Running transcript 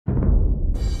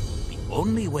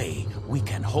only way we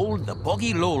can hold the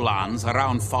boggy lowlands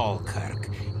around Falkirk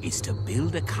is to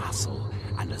build a castle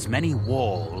and as many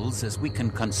walls as we can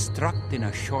construct in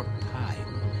a short time.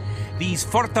 These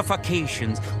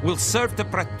fortifications will serve to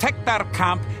protect our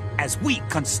camp as we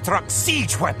construct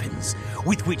siege weapons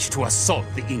with which to assault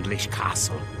the English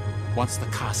castle. Once the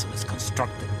castle is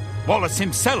constructed, Wallace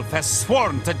himself has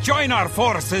sworn to join our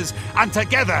forces, and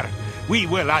together we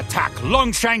will attack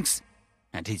Longshanks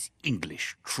and his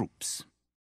English troops.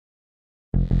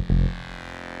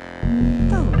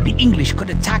 The English could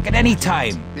attack at any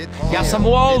time. You have some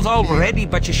walls already,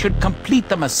 but you should complete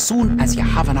them as soon as you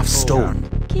have enough stone.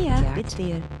 Kia, dit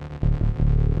weer.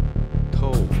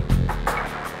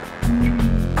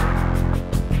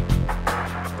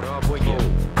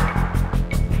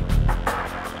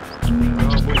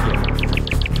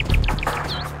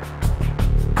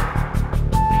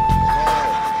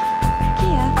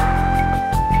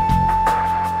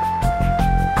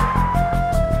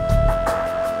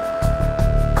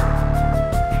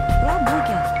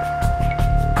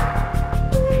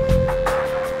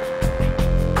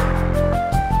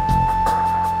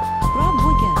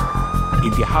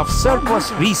 If you have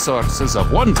surplus resources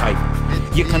of one type,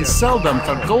 you can sell them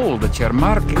for gold at your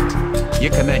market. You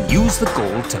can then use the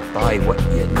gold to buy what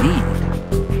you need.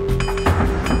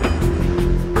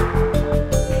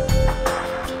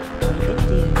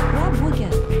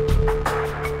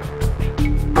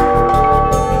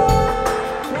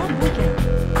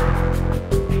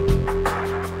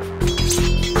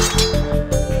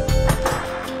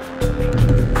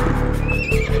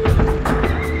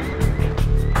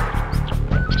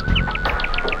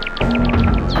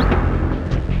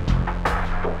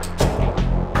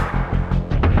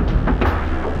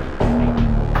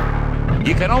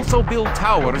 You can also build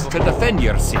towers to defend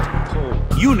your city.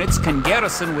 Units can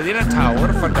garrison within a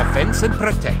tower for defense and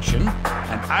protection,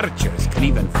 and archers can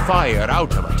even fire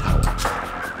out of a tower.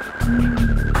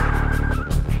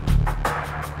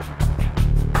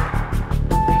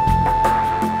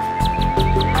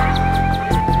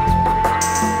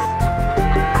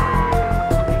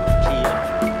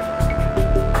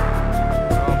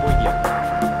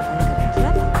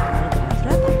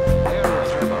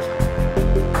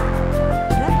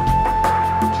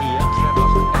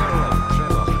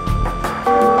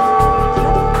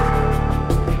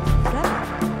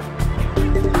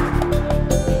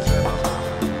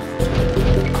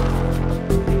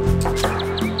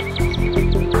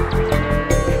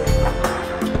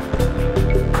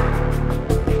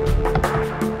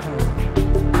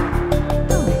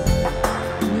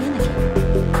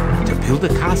 The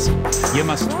castle, you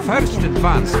must first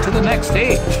advance to the next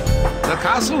age, the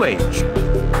castle age.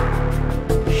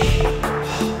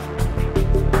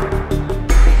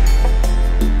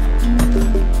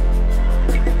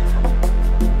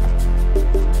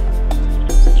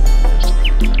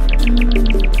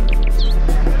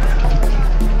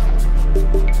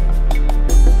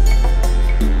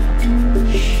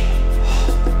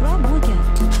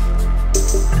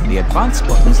 The advance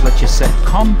buttons let you set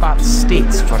combat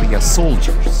states for your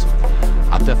soldiers.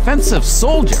 A defensive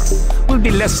soldier will be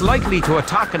less likely to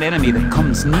attack an enemy that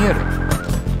comes near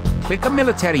it. Click a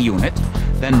military unit,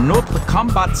 then note the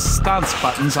combat stance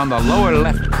buttons on the lower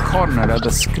left corner of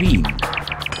the screen.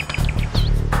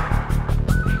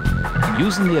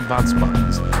 Using the advance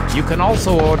buttons, you can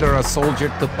also order a soldier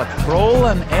to patrol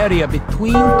an area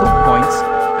between 2 points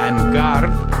and guard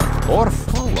or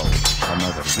follow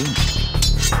another unit.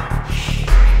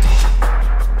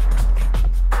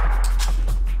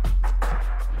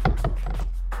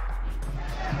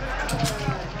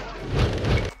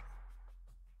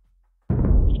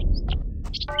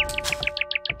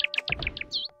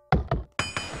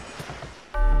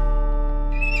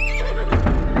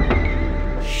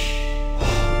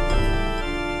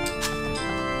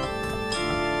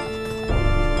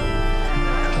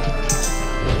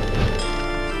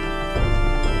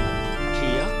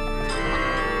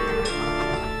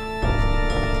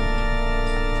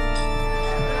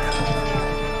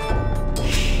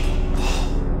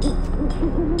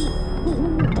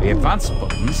 The advanced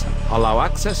buttons allow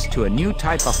access to a new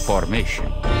type of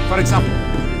formation. For example,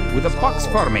 with a box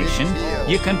formation,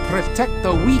 you can protect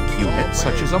a weak unit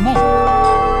such as a monk.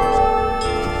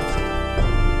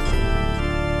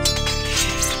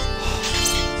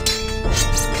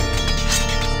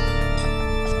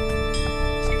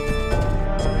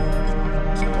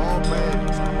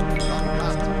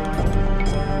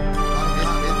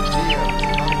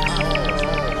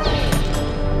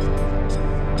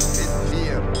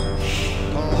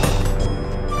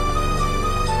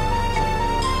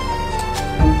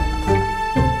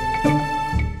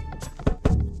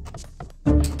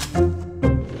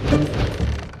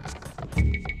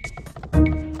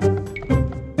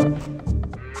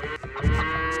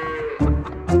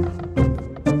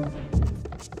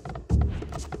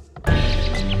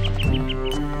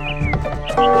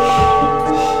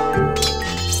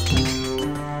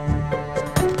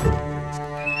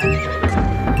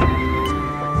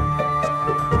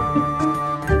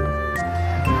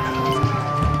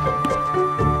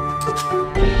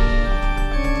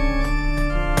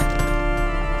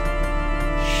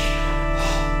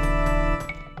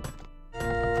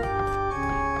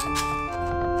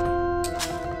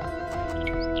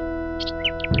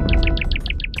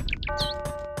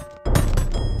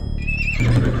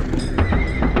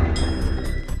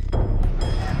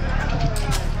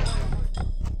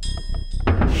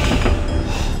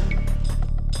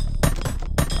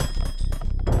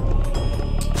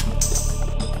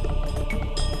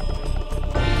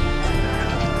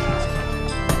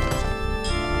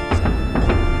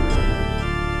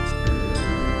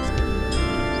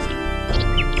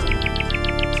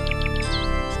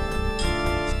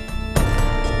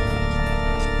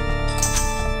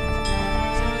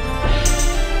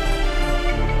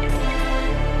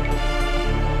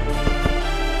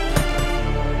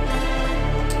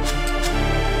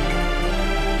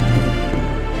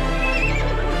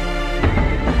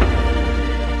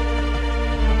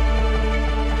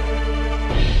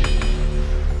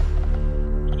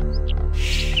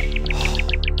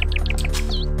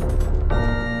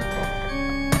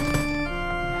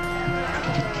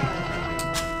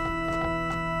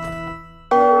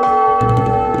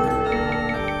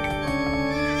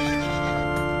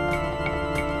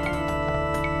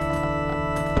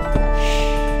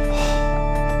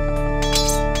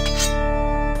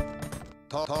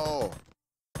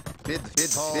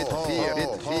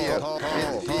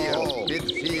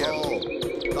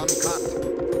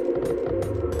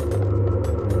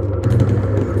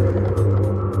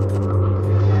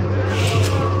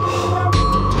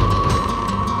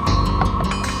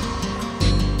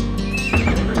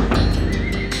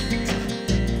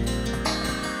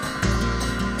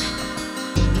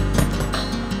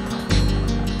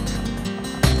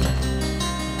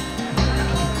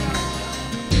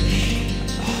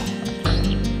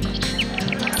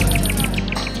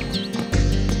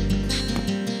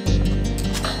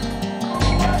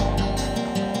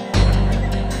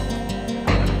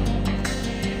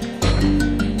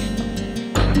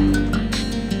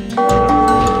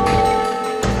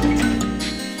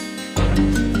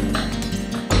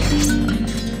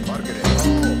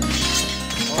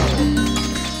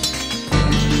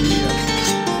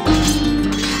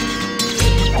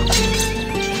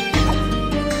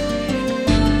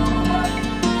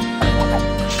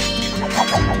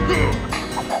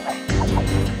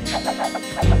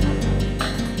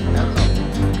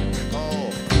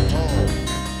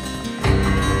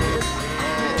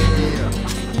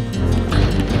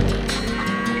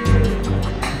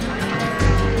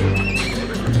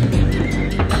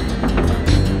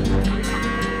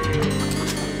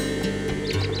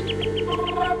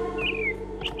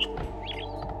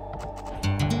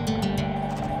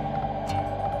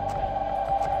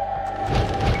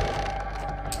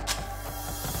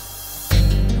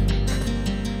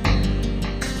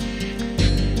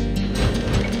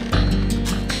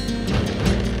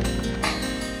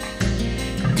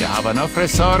 Have enough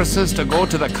resources to go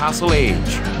to the Castle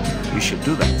Age. We should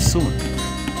do that soon.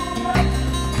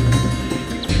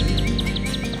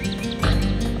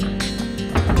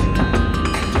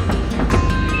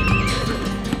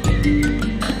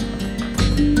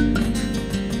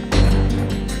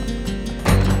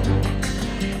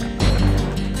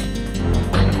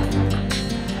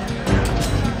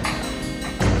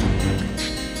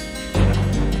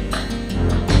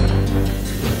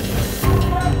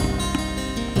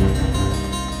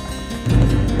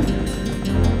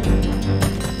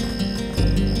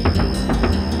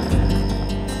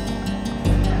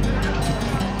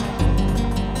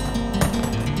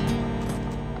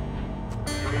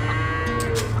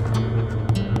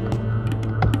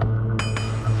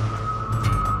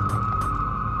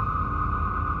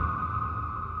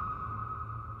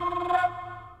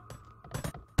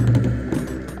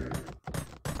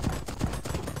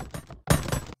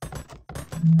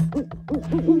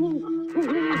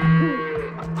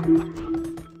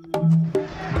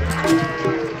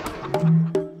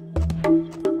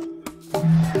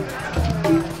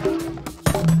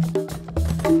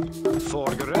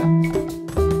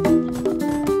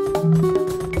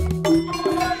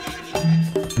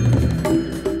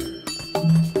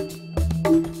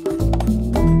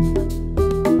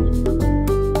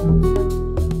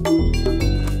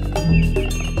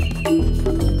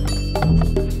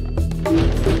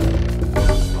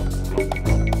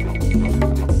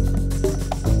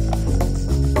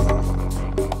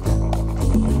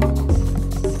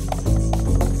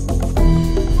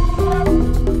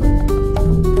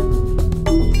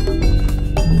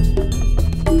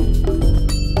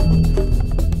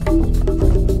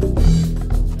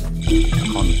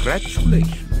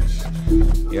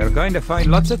 going to find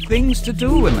lots of things to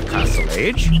do in the castle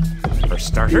age. For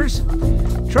starters,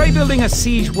 try building a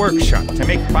siege workshop to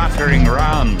make battering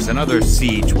rams and other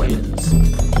siege weapons.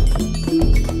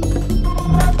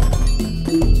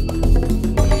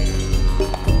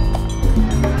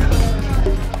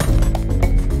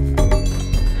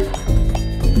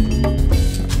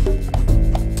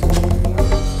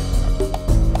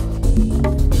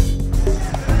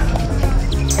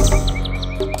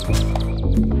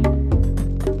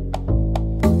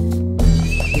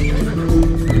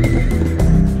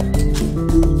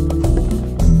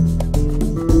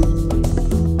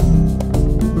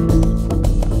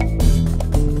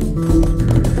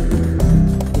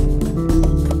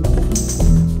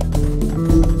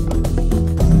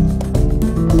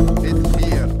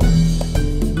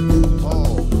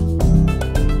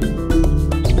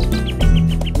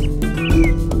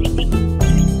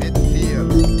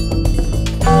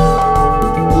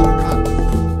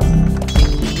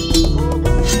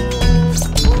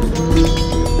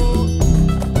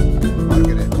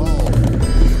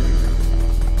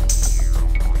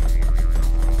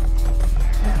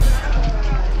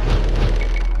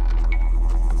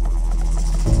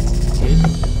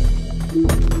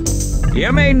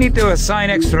 You may need to assign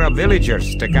extra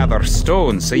villagers to gather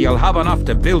stones so you'll have enough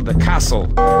to build the castle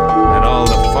and all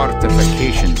the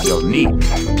fortifications you'll need.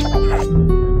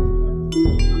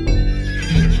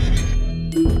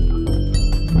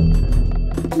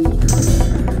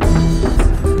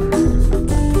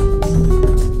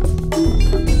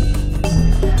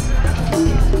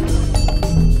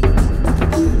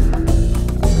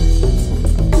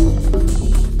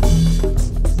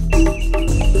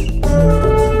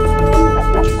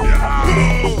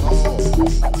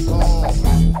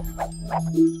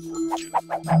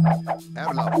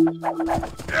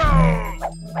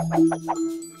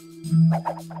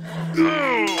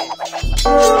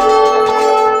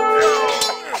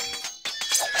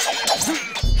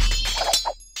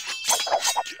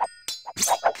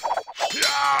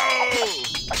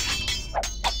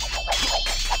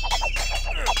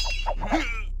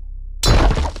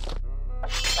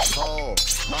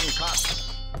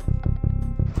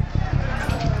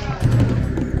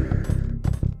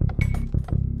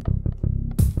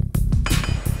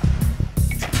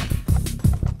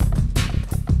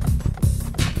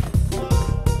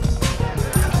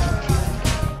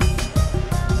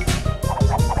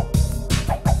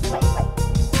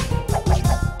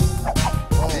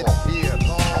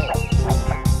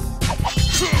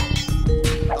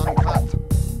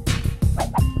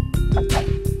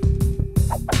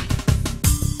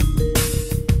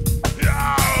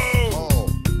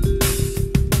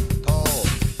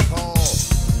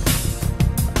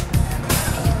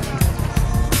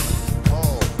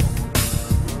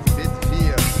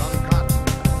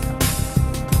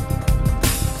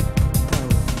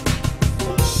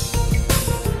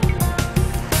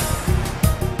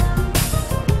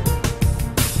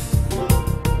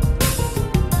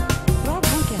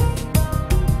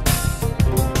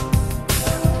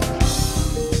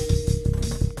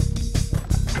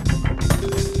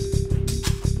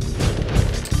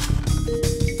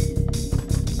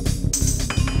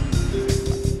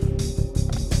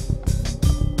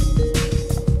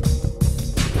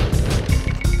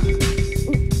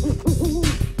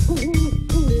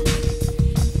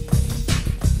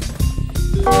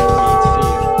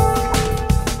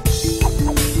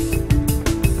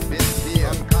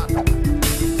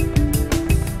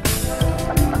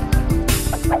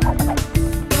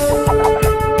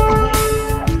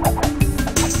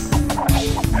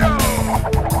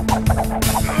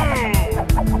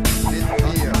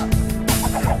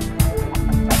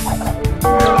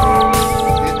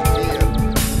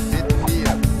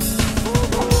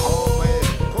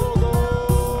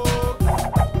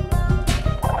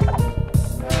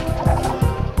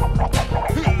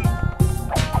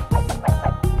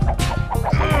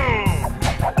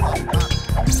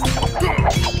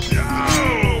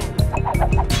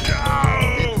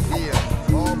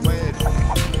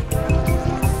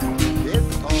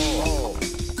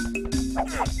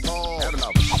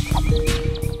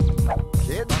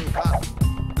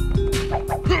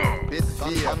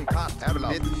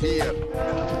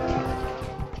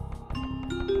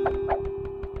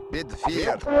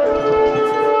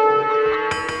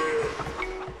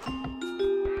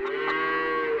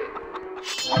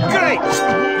 Great!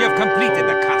 You've completed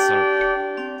the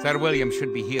castle. Sir William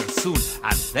should be here soon,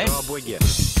 and then it will be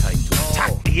time to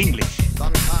attack the English.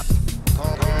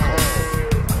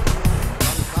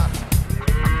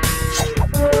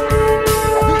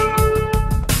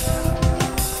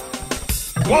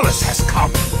 Wallace has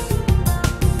come.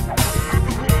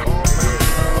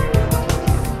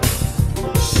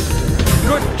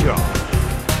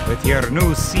 With your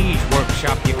new siege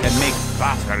workshop, you can make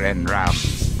battering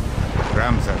rams.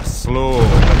 Rams are slow,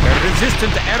 but they're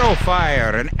resistant to arrow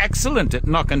fire and excellent at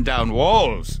knocking down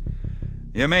walls.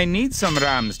 You may need some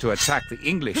rams to attack the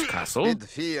English castle.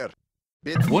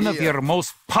 One of your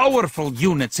most powerful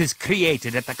units is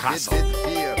created at the castle.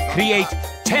 Create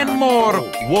 10 more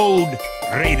Wold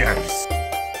Raiders.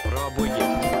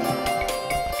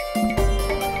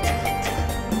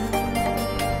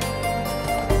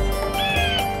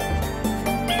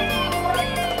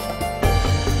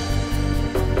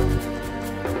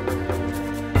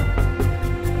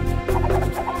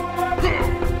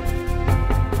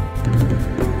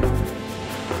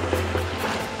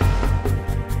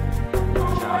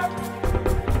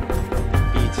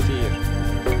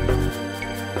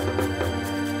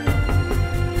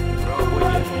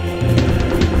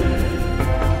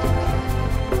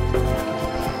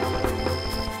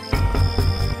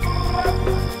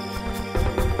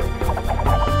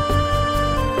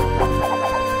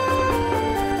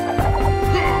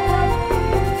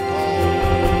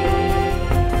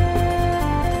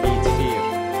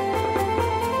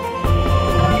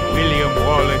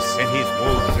 Wallace and his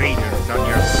Wold Raiders on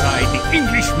your side, the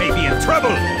English may be in trouble.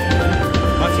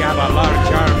 But you have a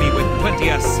large army with plenty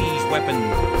of siege weapons.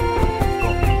 Go.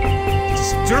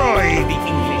 Destroy the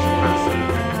English castle.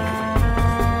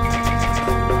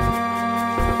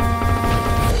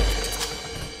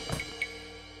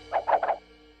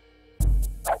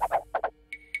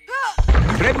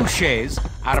 Trebuchets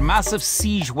are massive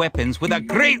siege weapons with a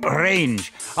great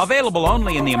range, available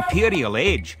only in the Imperial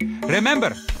Age.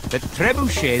 Remember that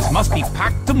trebuchets must be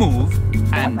packed to move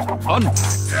and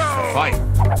unpacked to fire.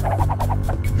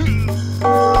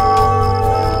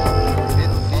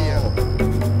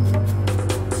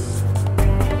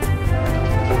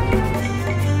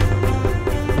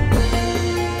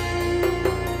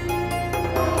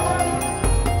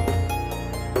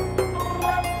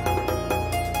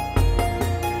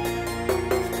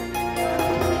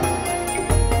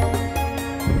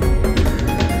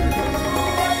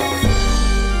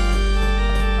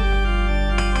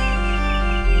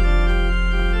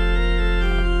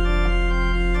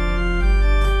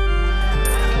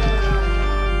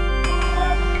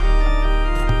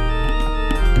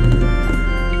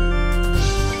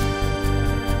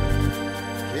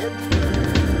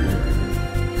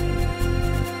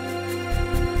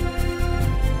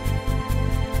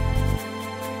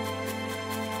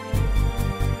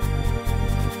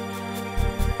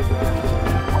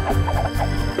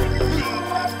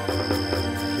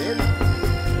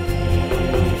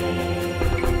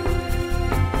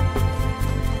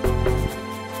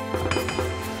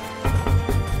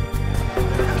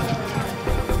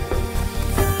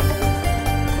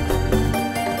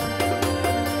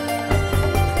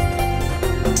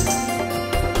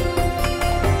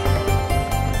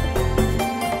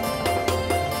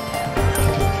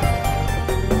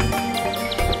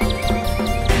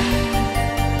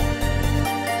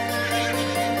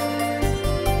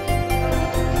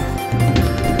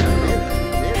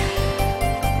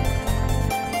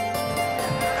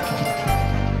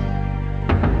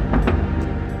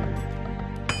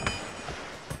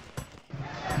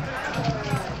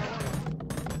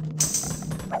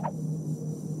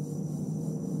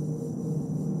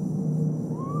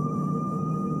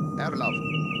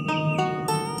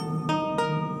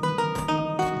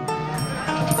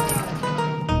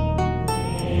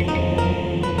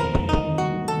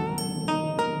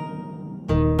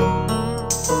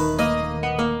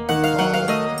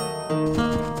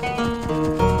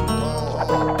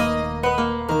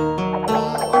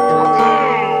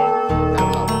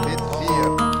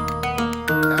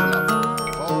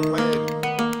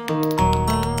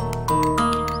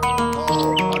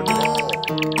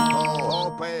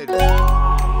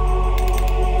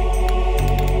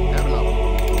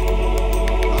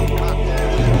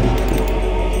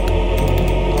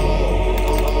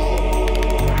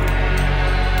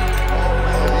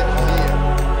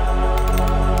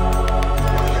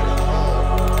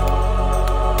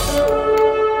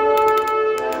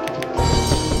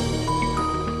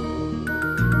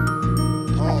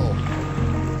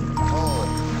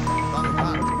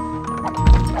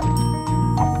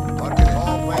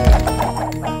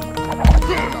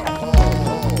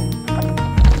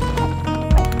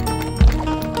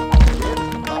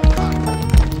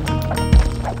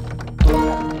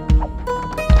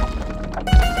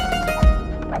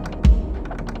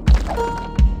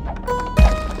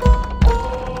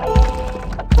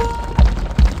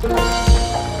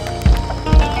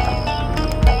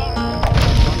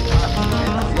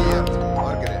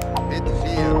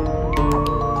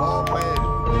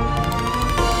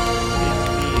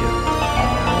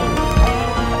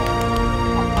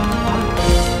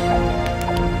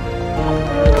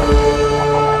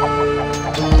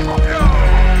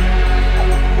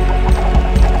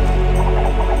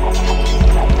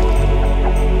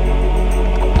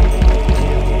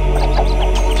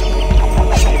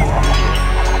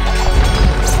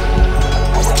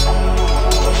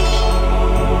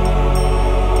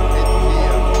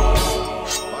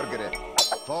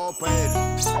 Open.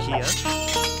 Hier ist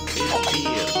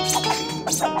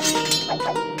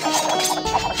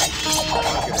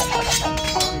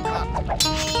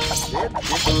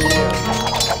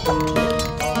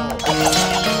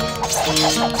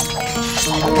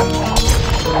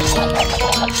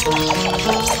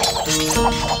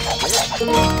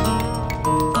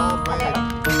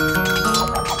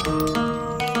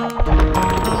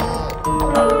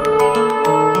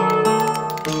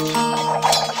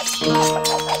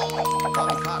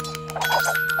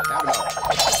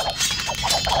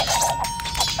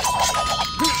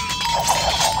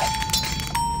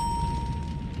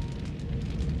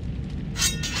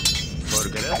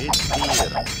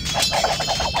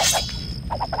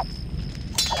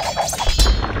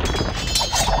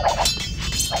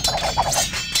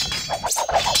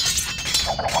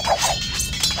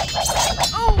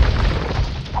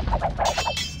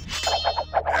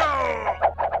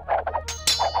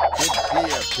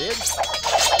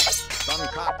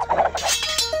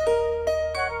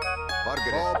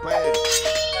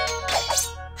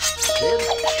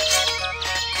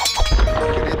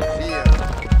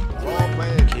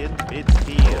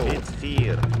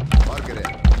Bier.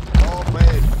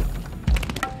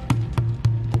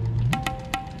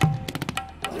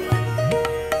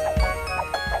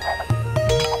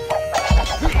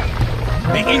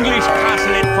 The English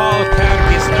castle at Falkirk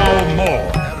is no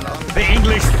more. The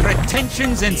English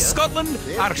pretensions in Scotland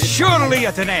are surely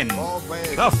at an end.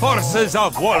 The forces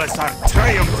of Wallace are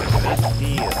triumphant.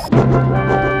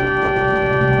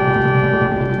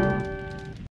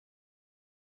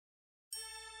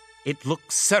 It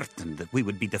looked certain that we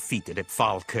would be defeated at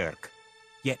Falkirk.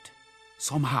 Yet,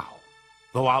 somehow,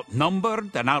 though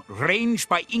outnumbered and outranged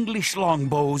by English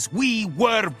longbows, we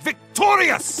were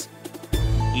victorious!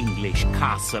 English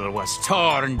castle was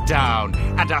torn down,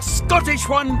 and a Scottish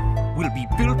one will be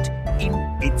built in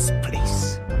its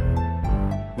place.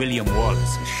 William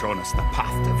Wallace has shown us the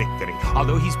path to victory.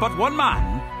 Although he's but one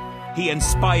man, he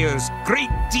inspires great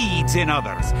deeds in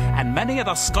others, and many of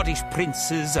the Scottish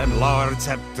princes and lords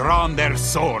have drawn their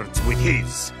swords with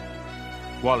his.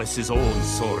 Wallace's own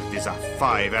sword is a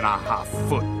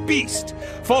 5.5-foot beast,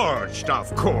 forged,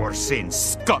 of course, in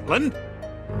Scotland.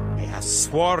 He has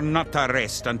sworn not to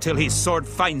rest until his sword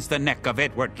finds the neck of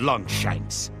Edward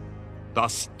Longshanks. The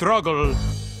struggle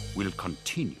will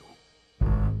continue,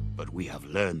 but we have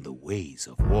learned the ways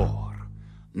of war.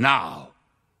 Now,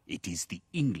 it is the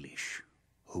English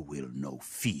who will know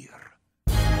fear.